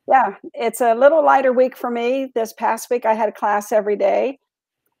yeah, it's a little lighter week for me. This past week, I had a class every day,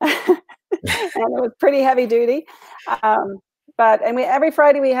 and it was pretty heavy duty. But every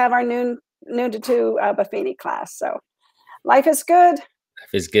Friday we have our noon to 2 Buffini class. So life is good.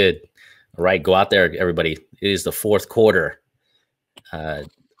 Life is good. All right, go out there, everybody. It is the fourth quarter.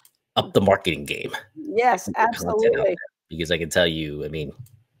 Up the marketing game. Yes, absolutely. Because I can tell you, I mean,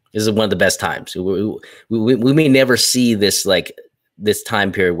 this is one of the best times. We may never see this, like this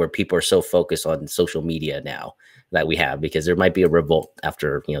time period where people are so focused on social media now that we have, because there might be a revolt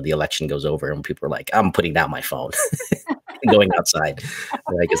after, the election goes over and people are like, I'm putting down my phone and going outside,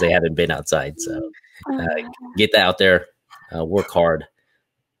 right? Because they haven't been outside. So get that out there, work hard,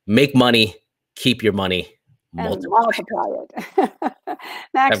 make money, keep your money, and multiply it.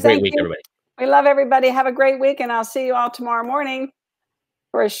 Max, Have a great thank week, you. everybody. We love everybody. Have a great week, and I'll see you all tomorrow morning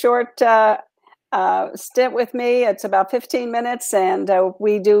for a short stint with me. It's about 15 minutes, and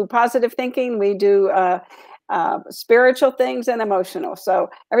we do positive thinking. We do spiritual things and emotional. So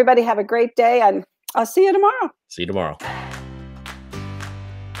everybody have a great day, and I'll see you tomorrow. See you tomorrow.